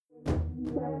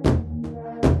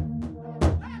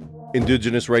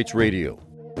Indigenous Rights Radio,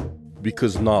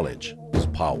 because knowledge is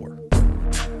power.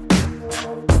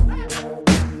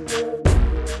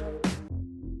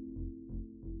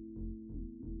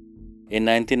 In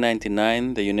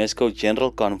 1999, the UNESCO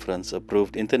General Conference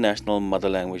approved International Mother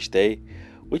Language Day,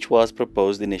 which was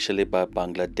proposed initially by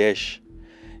Bangladesh.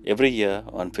 Every year,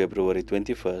 on February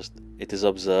 21st, it is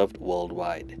observed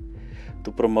worldwide.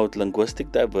 To promote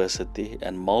linguistic diversity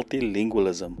and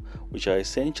multilingualism, which are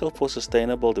essential for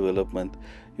sustainable development,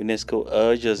 UNESCO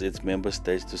urges its member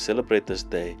states to celebrate this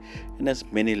day in as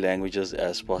many languages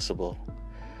as possible.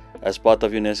 As part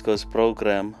of UNESCO's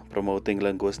program promoting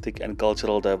linguistic and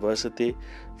cultural diversity,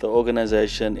 the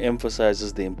organization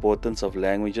emphasizes the importance of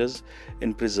languages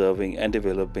in preserving and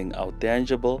developing our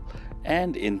tangible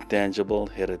and intangible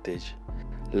heritage.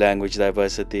 Language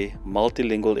diversity,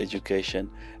 multilingual education,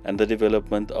 and the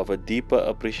development of a deeper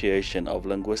appreciation of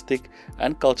linguistic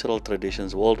and cultural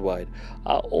traditions worldwide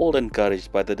are all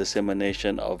encouraged by the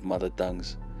dissemination of mother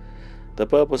tongues. The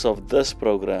purpose of this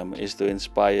program is to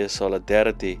inspire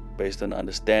solidarity based on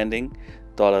understanding,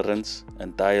 tolerance,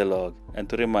 and dialogue, and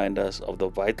to remind us of the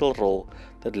vital role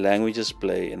that languages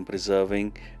play in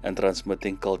preserving and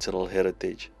transmitting cultural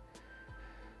heritage.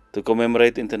 To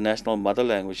commemorate International Mother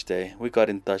Language Day, we got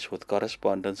in touch with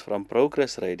correspondents from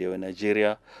Progress Radio in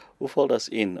Nigeria who filled us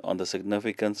in on the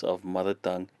significance of mother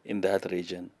tongue in that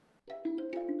region.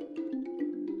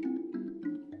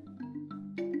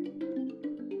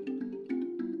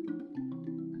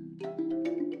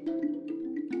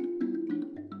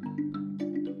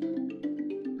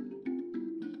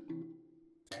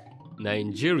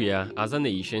 Nigeria, as a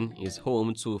nation, is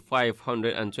home to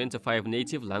 525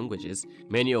 native languages,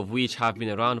 many of which have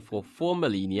been around for 4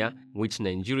 millennia, which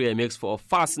Nigeria makes for a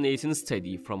fascinating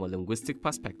study from a linguistic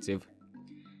perspective.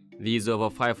 These over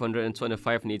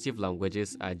 525 native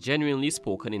languages are genuinely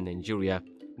spoken in Nigeria,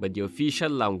 but the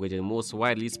official language and most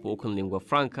widely spoken lingua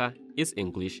franca is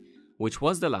English, which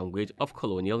was the language of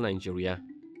colonial Nigeria.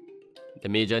 The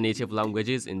major native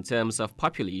languages in terms of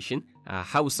population are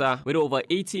Hausa with over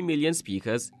 80 million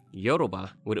speakers,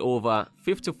 Yoruba with over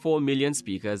 54 million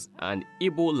speakers, and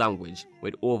Igbo language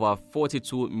with over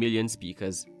 42 million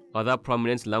speakers. Other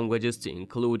prominent languages to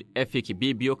include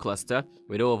Efik-Ibibio cluster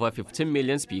with over 15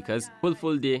 million speakers,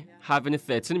 Fulfulde having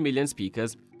 13 million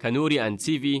speakers, Kanuri and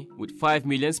TV with 5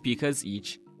 million speakers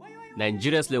each.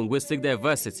 Nigeria's linguistic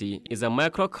diversity is a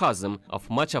microcosm of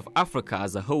much of Africa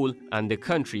as a whole, and the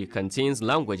country contains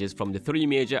languages from the three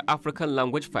major African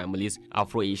language families: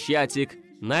 Afro-Asiatic,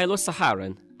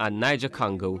 Nilo-Saharan, and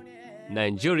Niger-Congo.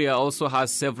 Nigeria also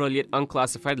has several yet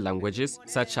unclassified languages,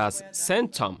 such as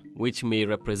Centum, which may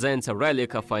represent a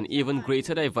relic of an even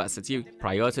greater diversity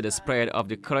prior to the spread of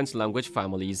the current language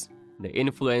families. The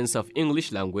influence of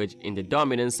English language in the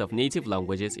dominance of native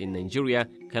languages in Nigeria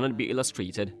cannot be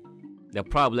illustrated. The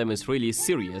problem is really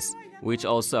serious, which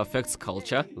also affects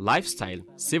culture, lifestyle,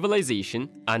 civilization,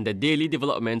 and the daily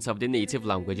development of the native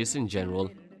languages in general.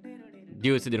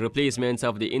 Due to the replacement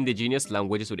of the indigenous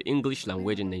languages with English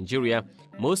language in Nigeria,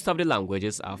 most of the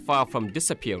languages are far from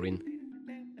disappearing.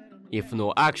 If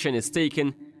no action is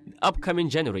taken, the upcoming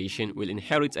generation will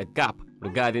inherit a gap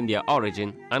regarding their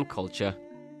origin and culture.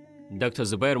 Dr.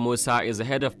 Zubair Musa is the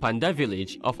head of Panda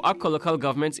Village of Akko local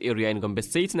government area in Gumbi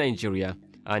State, Nigeria,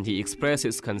 and he expressed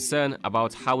his concern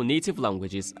about how native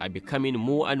languages are becoming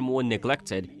more and more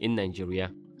neglected in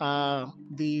Nigeria.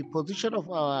 The position of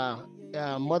our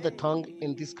mother tongue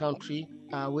in this country,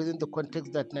 within the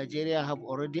context that Nigeria have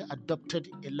already adopted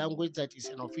a language that is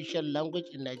an official language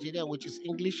in Nigeria, which is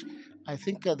English. I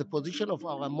think the position of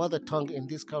our mother tongue in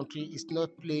this country is not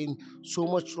playing so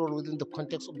much role within the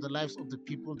context of the lives of the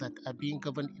people that are being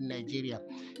governed in Nigeria.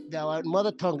 Our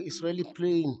mother tongue is really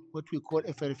playing what we call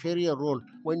a peripheral role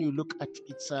when you look at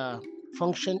its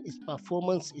function, its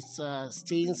performance, its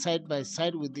staying side by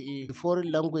side with the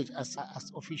foreign language as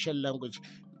official language.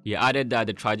 He added that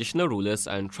the traditional rulers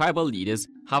and tribal leaders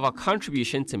have a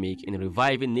contribution to make in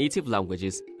reviving native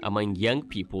languages among young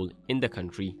people in the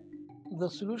country. The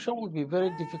solution would be very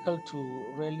difficult to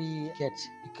really get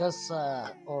because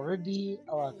already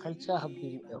our culture have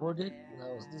been eroded.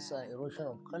 There was this erosion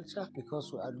of culture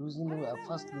because we are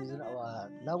fast losing our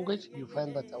language. You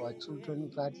find that our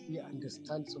children hardly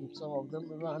understand, some of them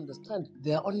even understand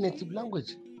their own native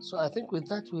language. So I think with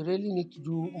that, we really need to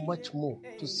do much more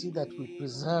to see that we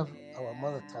preserve our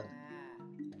mother tongue.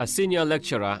 A senior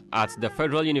lecturer at the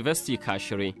Federal University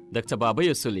Kashiri, Dr. Baba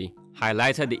Yusuli,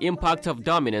 highlighted the impact of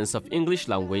dominance of English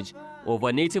language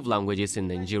over native languages in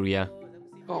Nigeria.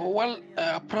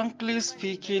 Frankly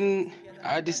speaking,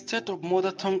 the state of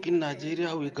mother tongue in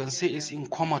Nigeria, we can say, is in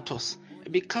comatose.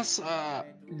 because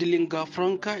the lingua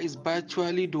franca is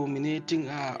virtually dominating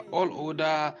all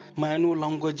other minor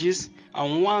languages,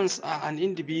 and once an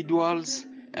individual's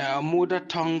mother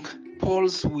tongue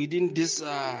falls within these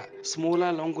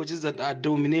smaller languages that are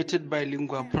dominated by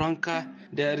lingua franca,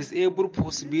 there is every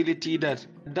possibility that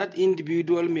that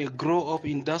individual may grow up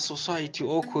in that society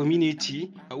or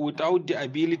community without the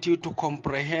ability to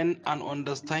comprehend and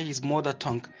understand his mother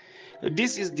tongue.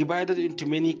 This is divided into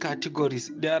many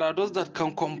categories. There are those that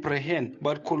can comprehend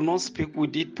but could not speak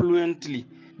with it fluently.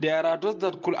 There are those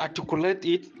that could articulate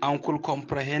it and could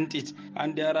comprehend it.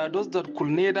 And there are those that could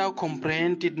neither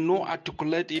comprehend it, nor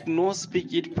articulate it, nor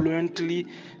speak it fluently.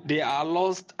 They are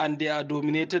lost and they are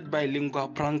dominated by lingua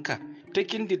franca.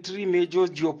 Taking the three major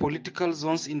geopolitical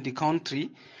zones in the country,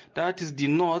 that is the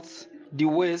north, the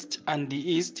west, and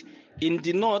the east. In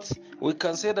the north, we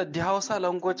can say that the Hausa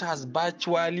language has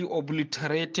virtually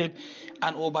obliterated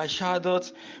and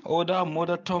overshadowed other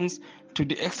mother tongues to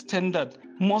the extent that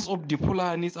most of the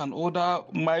Fulanis and other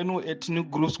minor ethnic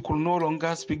groups could no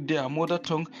longer speak their mother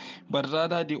tongue, but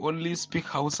rather they only speak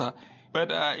Hausa.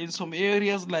 But in some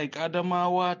areas like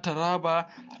Adamawa, Taraba,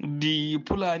 the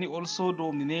Fulani also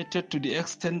dominated to the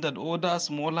extent that other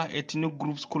smaller ethnic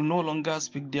groups could no longer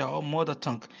speak their own mother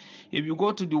tongue. If you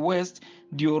go to the west,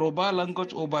 the Yoruba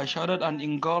language overshadowed and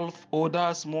engulfed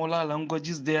other smaller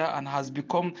languages there and has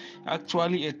become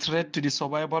actually a threat to the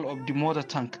survival of the mother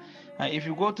tongue. And if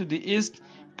you go to the east,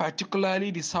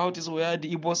 particularly the south is where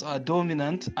the Igbos are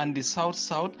dominant, and the south,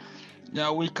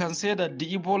 we can say that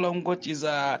the Igbo language is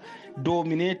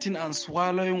dominating and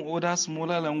swallowing other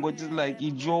smaller languages like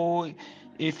Ijo,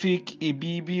 Efik,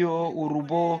 Ibibio,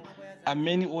 Urubo, and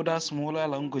many other smaller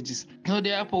languages. So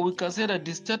therefore, we can say that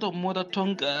the state of mother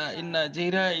tongue in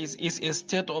Nigeria is a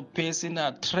state of facing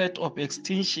a threat of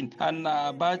extinction, and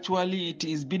virtually it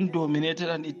is being dominated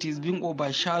and it is being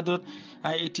overshadowed.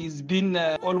 It is being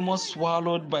almost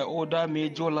swallowed by other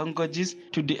major languages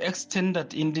to the extent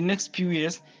that in the next few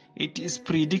years, it is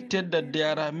predicted that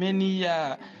there are many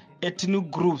ethnic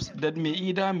groups that may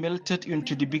either melt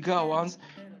into the bigger ones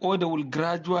or they will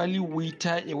gradually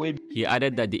wither away. He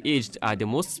added that the aged are the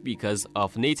most speakers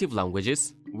of native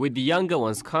languages, with the younger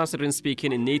ones considering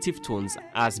speaking in native tones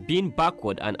as being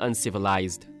backward and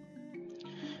uncivilized.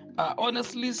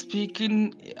 Honestly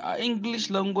speaking,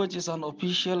 English language is an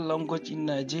official language in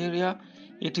Nigeria.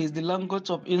 It is the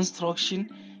language of instruction.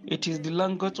 It is the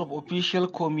language of official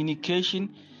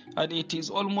communication. And it is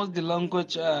almost the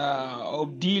language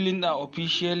of dealing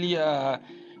officially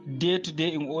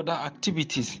day-to-day in other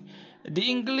activities. The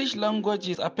English language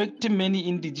is affecting many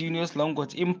indigenous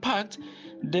languages. In fact,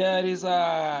 there is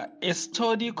a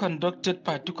study conducted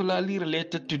particularly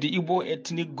related to the Igbo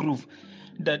ethnic group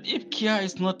that if care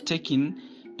is not taken,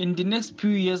 in the next few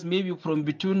years, maybe from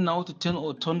between now to 10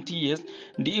 or 20 years,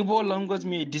 the Igbo language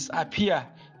may disappear,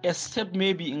 except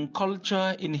maybe in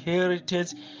culture, in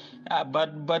heritage,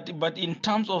 but in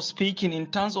terms of speaking, in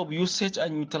terms of usage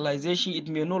and utilization, it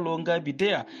may no longer be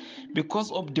there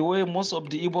because of the way most of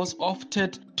the Igbos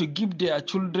opted to give their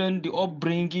children the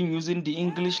upbringing using the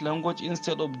English language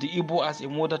instead of the Igbo as a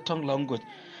mother tongue language.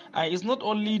 And it's not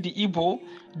only the Igbo,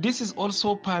 this is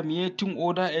also permeating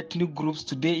other ethnic groups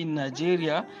today in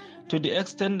Nigeria to the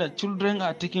extent that children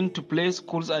are taken to play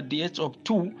schools at the age of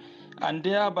 2, and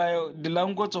thereby the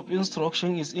language of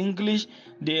instruction is English.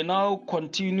 They now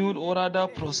continued or rather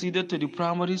proceeded to the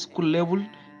primary school level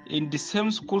in the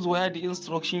same schools where the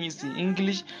instruction is in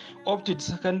English up to the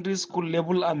secondary school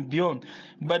level and beyond.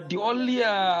 But the only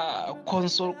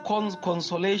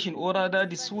consolation or rather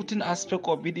the soothing aspect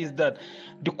of it is that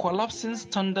the collapsing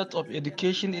standards of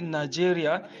education in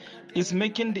Nigeria is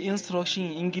making the instruction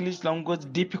in English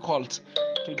language difficult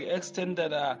to the extent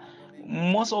that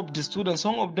most of the students,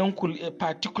 some of them could,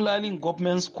 particularly in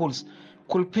government schools,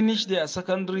 could finish their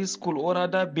secondary school or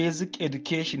other basic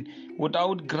education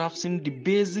without grasping the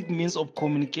basic means of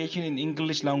communication in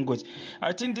English language.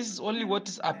 I think this is only what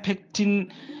is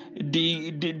affecting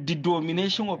the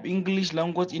domination of English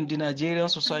language in the Nigerian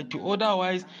society.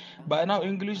 Otherwise, by now,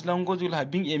 English language will have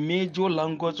been a major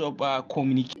language of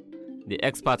communication. The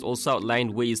experts also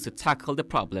outlined ways to tackle the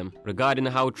problem regarding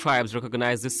how tribes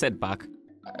recognize this setback.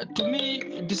 To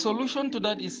me, the solution to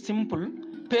that is simple.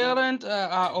 Parents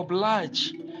are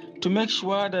obliged to make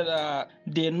sure that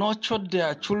they nurture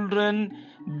their children,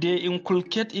 they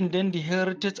inculcate in them the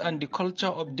heritage and the culture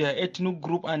of their ethnic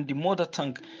group and the mother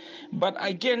tongue. But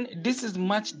again, this is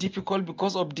much difficult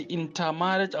because of the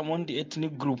intermarriage among the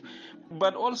ethnic group.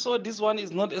 But also this one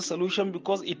is not a solution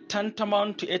because it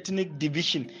tantamount to ethnic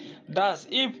division. Thus,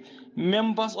 if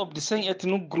members of the same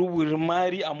ethnic group will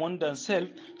marry among themselves,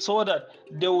 so that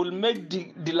they will make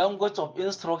the language of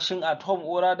instruction at home,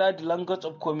 or rather the language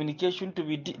of communication, to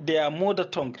be their mother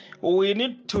tongue. We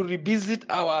need to revisit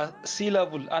our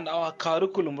syllable and our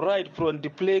curriculum right from the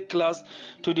play class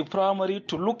to the primary,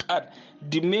 to look at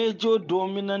the major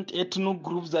dominant ethnic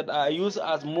groups that are used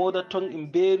as mother tongue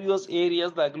in various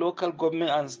areas like local government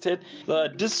and state.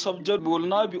 This subject will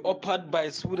now be offered by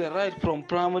students right from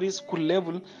primary school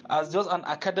level as just an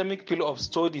academic field of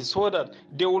study, so that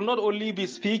they will not only be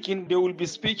speaking, they will be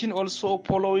speaking also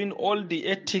following all the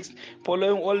ethics,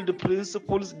 following all the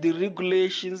principles, the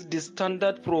regulations, the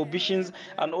standard provisions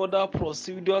and other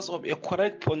procedures of a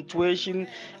correct punctuation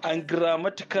and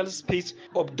grammatical speech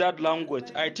of that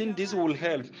language. I think this will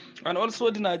help. And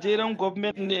also the Nigerian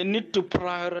government need to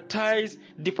prioritize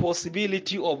the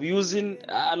possibility of using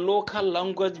a local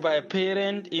language by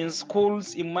parents in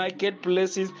schools, in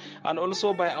marketplaces, and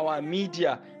also by our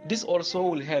media. This also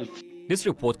will help. This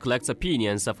report collects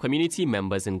opinions of community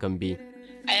members in Gumbi.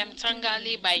 I am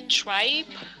Tangali by tribe,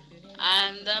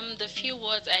 and the few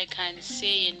words I can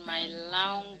say in my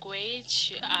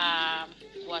language are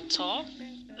Wato,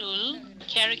 Ul,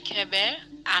 Kerikebe,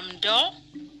 Amdo.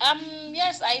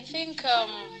 Yes, I think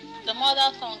the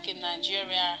mother tongue in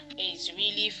Nigeria is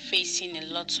really facing a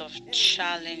lot of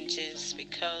challenges,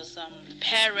 because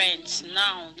parents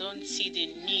now don't see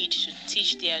the need to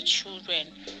teach their children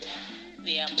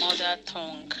their mother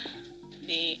tongue.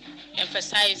 They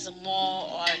emphasize more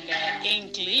on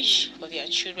English for their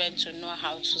children to know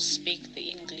how to speak the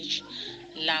English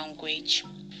language.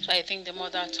 So I think the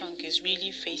mother tongue is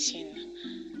really facing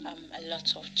a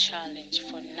lot of challenge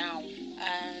for now.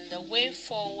 And the way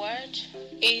forward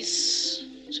is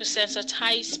to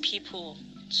sensitize people,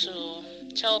 to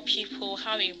tell people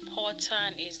how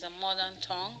important is the mother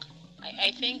tongue.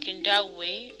 I think in that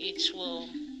way it will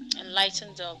enlighten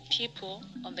the people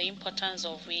on the importance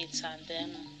of it, and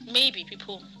then maybe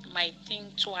people might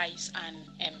think twice and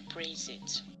embrace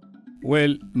it.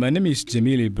 Well, my name is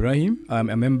Jamil Ibrahim. I'm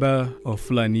a member of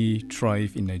Fulani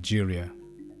tribe in Nigeria.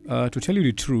 To tell you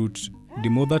the truth, the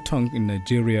mother tongue in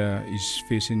Nigeria is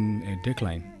facing a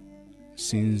decline,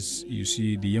 since you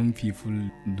see the young people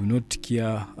do not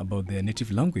care about their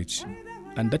native language,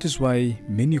 and that is why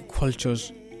many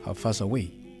cultures have passed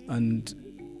away. And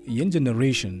young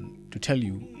generation, to tell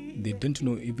you, they don't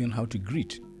know even how to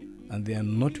greet, and they are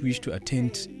not wish to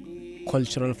attend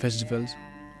cultural festivals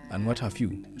and what have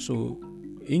you. So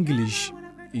English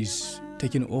is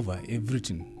taking over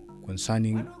everything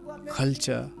concerning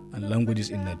culture and languages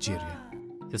in Nigeria.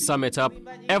 To sum it up,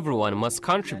 everyone must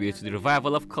contribute to the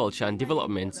revival of culture and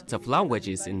development of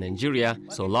languages in Nigeria,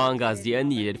 so long as they are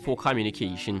needed for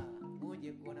communication.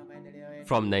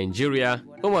 From Nigeria,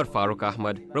 Umar Faruk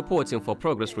Ahmad reporting for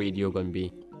Progress Radio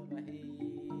Gumbi.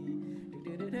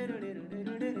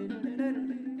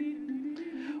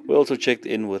 We also checked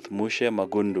in with Moshe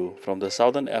Maghundu from the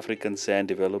Southern African San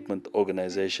Development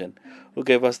Organization, who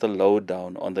gave us the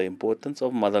lowdown on the importance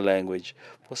of mother language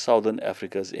for Southern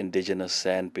Africa's indigenous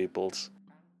San peoples.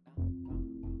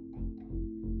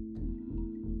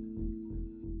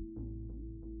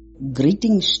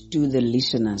 Greetings to the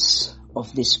listeners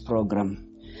of this program.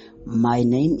 My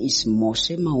name is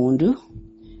Moshe Maghundu.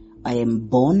 I am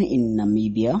born in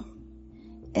Namibia,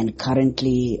 and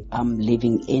currently I'm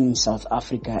living in South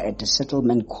Africa at a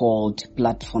settlement called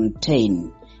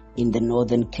Platfontein in the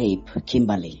Northern Cape,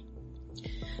 Kimberley.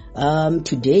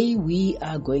 Today we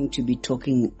are going to be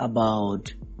talking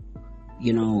about,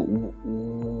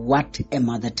 what a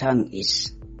mother tongue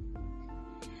is.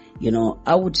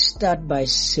 I would start by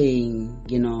saying,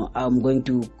 I'm going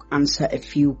to answer a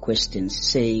few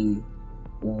questions saying,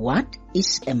 what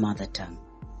is a mother tongue?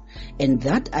 And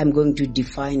that I'm going to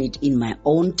define it in my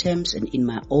own terms and in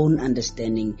my own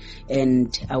understanding.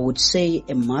 And I would say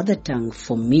a mother tongue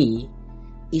for me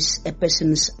is a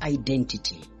person's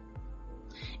identity.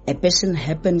 A person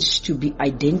happens to be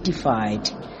identified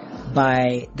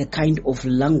by the kind of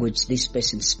language this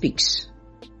person speaks.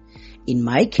 In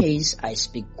my case, I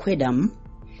speak Kwedam.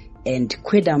 And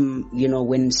Kwedam,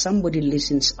 when somebody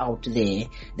listens out there,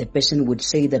 the person would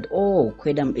say that, oh,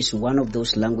 Kwedam is one of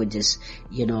those languages,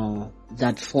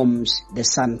 that forms the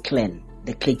San clan,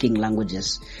 the clicking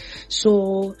languages.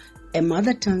 So a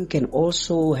mother tongue can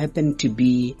also happen to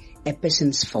be a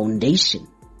person's foundation.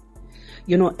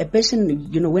 A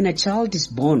person, when a child is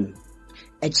born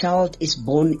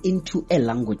into a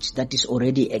language that is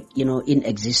already, in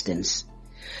existence.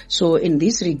 So in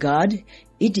this regard,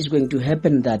 it is going to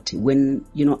happen that when,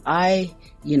 I,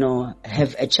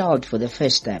 have a child for the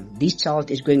first time, this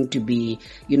child is going to be,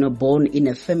 born in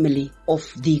a family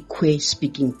of the Khoi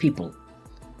speaking people.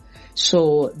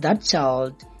 So that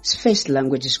child's first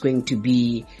language is going to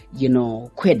be,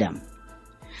 Khoisan.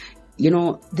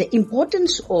 The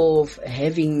importance of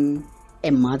having a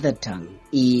mother tongue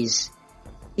is,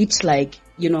 it's like,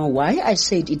 why I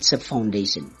said it's a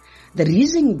foundation. The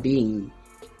reason being,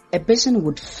 a person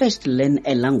would first learn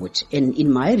a language, and in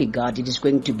my regard, it is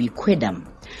going to be Khoisan.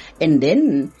 And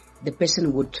then the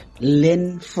person would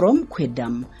learn from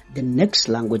Khoisan the next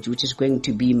language, which is going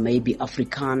to be maybe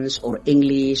Afrikaans or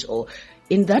English, or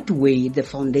in that way, the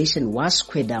foundation was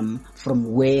Khoisan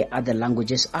from where other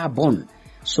languages are born.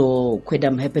 So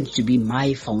Khoisan happens to be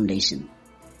my foundation.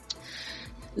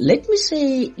 Let me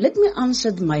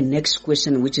answer my next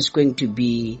question, which is going to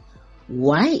be,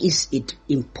 why is it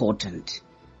important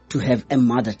to have a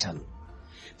mother tongue?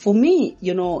 For me,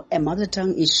 a mother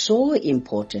tongue is so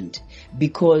important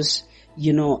because,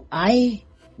 I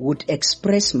would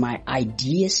express my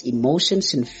ideas,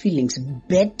 emotions, and feelings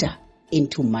better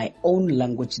into my own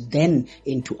language than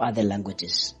into other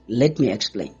languages. Let me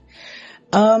explain.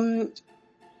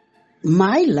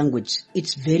 My language,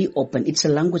 it's very open. It's a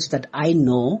language that I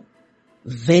know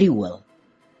very well.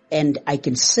 And I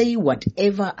can say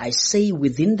whatever I say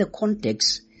within the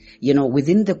context,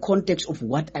 within the context of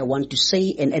what I want to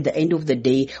say, and at the end of the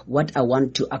day, what I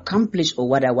want to accomplish or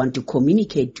what I want to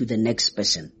communicate to the next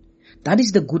person. That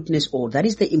is the goodness, or that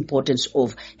is the importance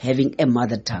of having a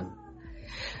mother tongue.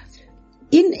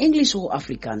 In English or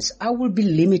Afrikaans, I will be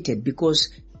limited because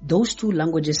those two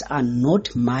languages are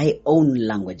not my own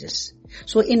languages.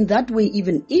 So in that way,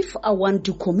 even if I want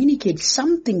to communicate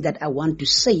something that I want to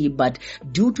say, but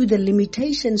due to the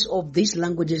limitations of these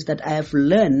languages that I have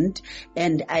learned,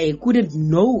 and I couldn't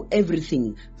know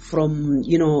everything from,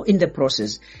 in the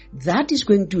process, that is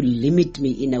going to limit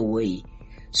me in a way.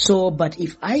 So, but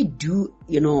if I do,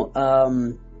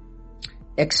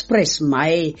 express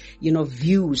my,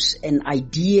 views and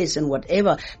ideas and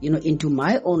whatever, into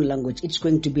my own language, it's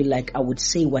going to be like I would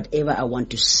say whatever I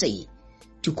want to say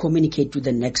to communicate to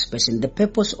the next person. The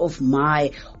purpose of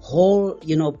my whole,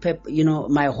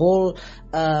 my whole,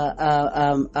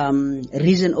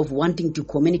 reason of wanting to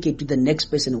communicate to the next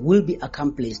person will be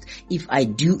accomplished if I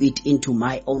do it into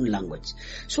my own language.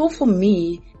 So for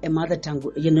me, a mother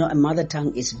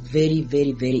tongue is very,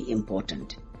 very, very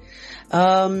important.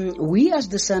 We as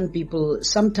the San people,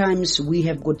 sometimes we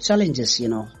have got challenges,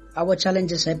 Our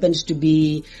challenges happens to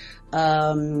be, our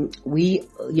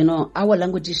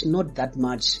language is not that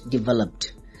much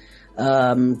developed.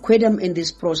 Khoisan in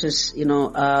this process,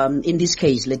 in this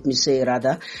case, let me say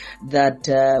rather,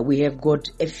 that, we have got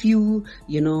a few,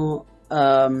 people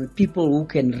who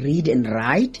can read and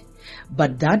write,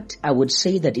 but that, I would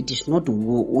say that it is not,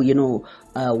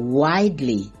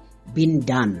 widely been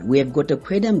done. We have got a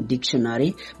Khoisan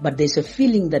dictionary, but there's a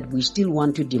feeling that we still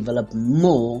want to develop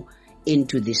more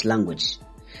into this language.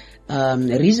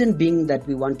 Reason being that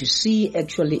we want to see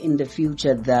actually in the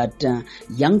future that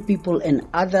young people and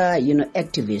other,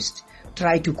 activists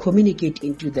try to communicate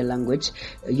into the language,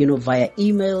 via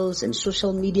emails and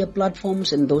social media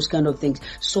platforms and those kind of things,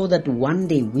 so that one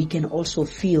day we can also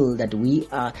feel that we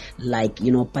are like,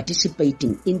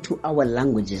 participating into our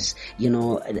languages,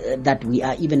 that we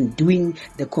are even doing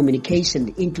the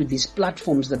communication into these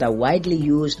platforms that are widely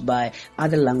used by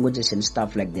other languages and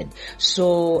stuff like that.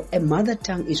 So a mother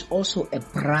tongue is also a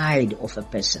pride of a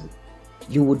person.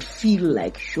 You would feel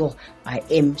like, sure, I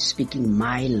am speaking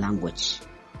my language.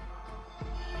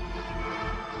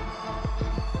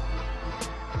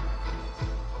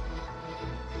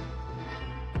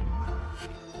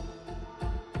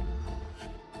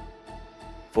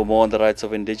 For more on the rights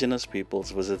of Indigenous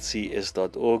peoples, visit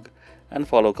cs.org and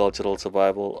follow Cultural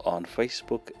Survival on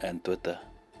Facebook and Twitter.